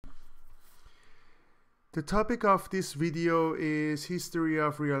The topic of this video is history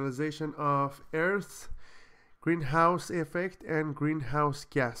of realization of Earth, greenhouse effect, and greenhouse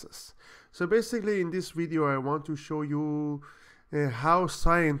gases. So basically in this video I want to show you how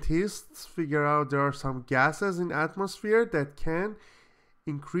scientists figure out there are some gases in atmosphere that can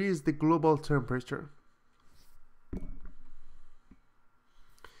increase the global temperature.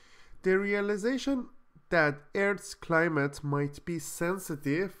 The realization that Earth's climate might be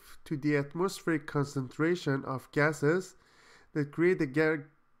sensitive to the atmospheric concentration of gases that create the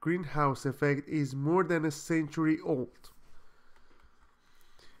greenhouse effect is more than a century old.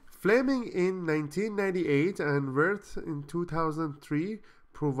 Fleming in 1998 and Wirth in 2003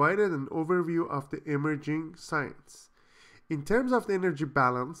 provided an overview of the emerging science. In terms of the energy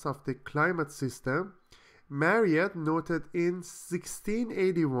balance of the climate system, Marriott noted in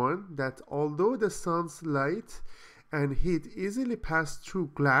 1681 that although the sun's light and heat easily pass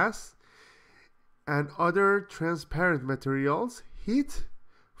through glass and other transparent materials, heat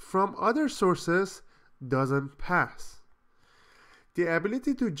from other sources doesn't pass. The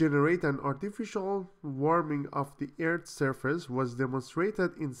ability to generate an artificial warming of the Earth's surface was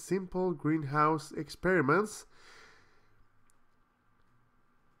demonstrated in simple greenhouse experiments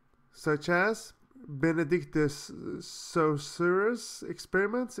such as Benedictus Saussures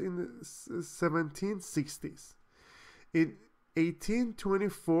experiments in the 1760s. In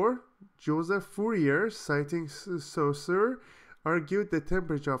 1824, Joseph Fourier, citing Saussure, argued the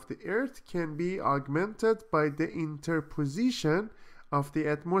temperature of the Earth can be augmented by the interposition of the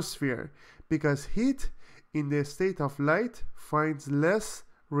atmosphere because heat in the state of light finds less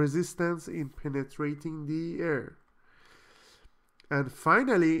resistance in penetrating the air. And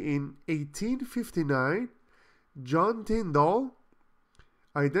finally, in 1859, John Tyndall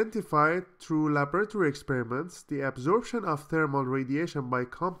identified through laboratory experiments the absorption of thermal radiation by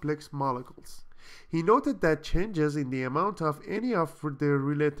complex molecules. He noted that changes in the amount of any of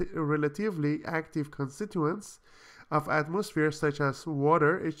the relatively active constituents of atmosphere such as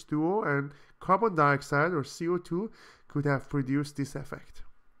water, H2O, and carbon dioxide or CO2 could have produced this effect.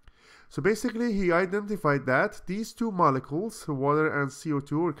 So basically, he identified that these two molecules, water and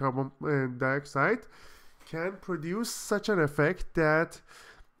CO2 or carbon dioxide, can produce such an effect that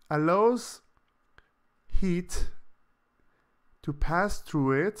allows heat to pass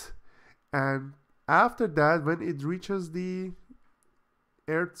through it, and after that, when it reaches the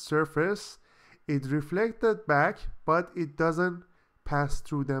Earth's surface, it reflected back, but it doesn't pass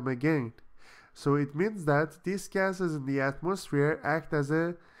through them again. So it means that these gases in the atmosphere act as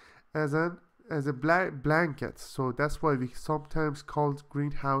a blanket. So that's why we sometimes call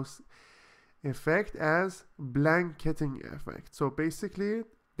greenhouse effect as blanketing effect. So basically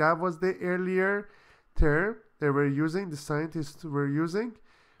that was the earlier term the scientists were using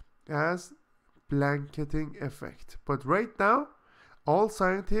as blanketing effect. But right now all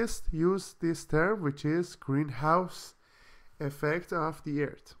scientists use this term, which is greenhouse effect of the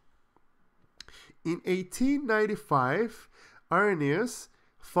Earth. In 1895, Arrhenius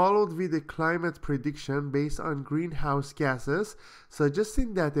followed with a climate prediction based on greenhouse gases,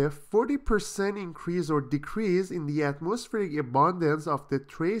 suggesting that a 40% increase or decrease in the atmospheric abundance of the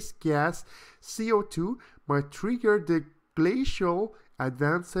trace gas CO2 might trigger the glacial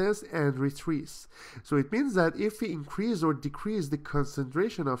advances and retreats. So it means that if we increase or decrease the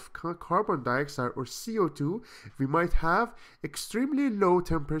concentration of carbon dioxide or CO2, we might have extremely low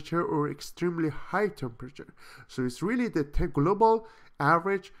temperature or extremely high temperature. So it's really the global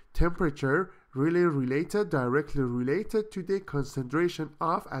average temperature really directly related to the concentration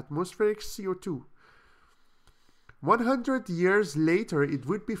of atmospheric CO2. 100 years later, it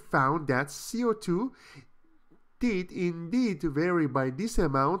would be found that CO2 did indeed vary by this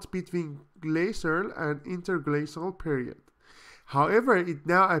amount between glacial and interglacial period. However, it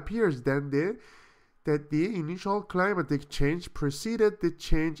now appears that the initial climatic change preceded the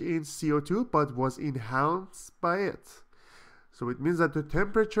change in CO2 but was enhanced by it. So it means that the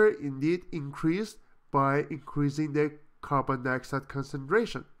temperature indeed increased by increasing the carbon dioxide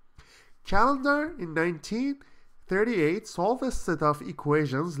concentration. Callendar in 1938 solved a set of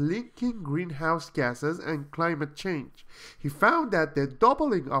equations linking greenhouse gases and climate change. He found that the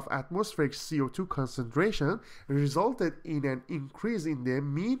doubling of atmospheric CO2 concentration resulted in an increase in the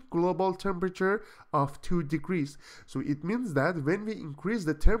mean global temperature of 2 degrees. So it means that when we increase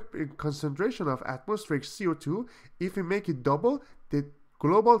the concentration of atmospheric CO2, if we make it double, the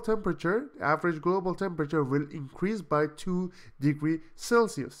global temperature, average global temperature, will increase by 2 degrees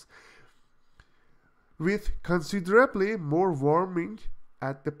Celsius. With considerably more warming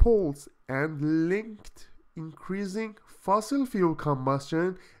at the poles and linked increasing fossil fuel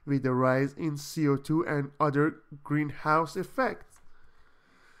combustion with a rise in CO2 and other greenhouse effects.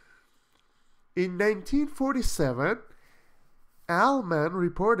 In 1947, Allman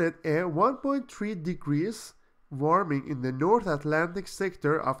reported a 1.3 degrees warming in the North Atlantic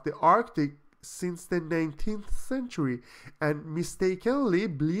sector of the Arctic since the 19th century, and mistakenly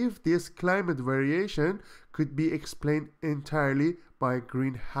believed this climate variation could be explained entirely by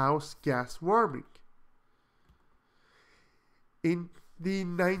greenhouse gas warming. In the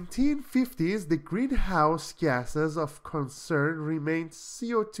 1950s, the greenhouse gases of concern remained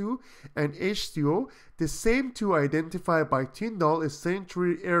CO2 and H2O, the same two identified by Tyndall a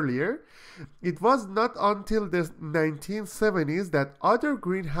century earlier. It was not until the 1970s that other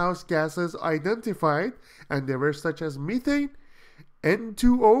greenhouse gases identified, and they were such as methane,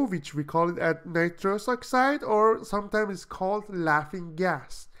 N2O, which we call it at nitrous oxide, or sometimes it's called laughing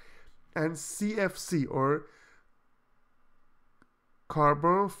gas, and CFC, or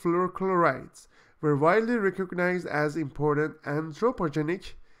carbon fluorochlorides, were widely recognized as important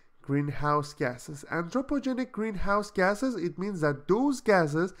anthropogenic greenhouse gases. Anthropogenic greenhouse gases, it means that those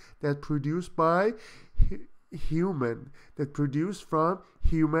gases that produced by that produce from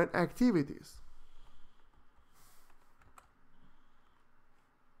human activities.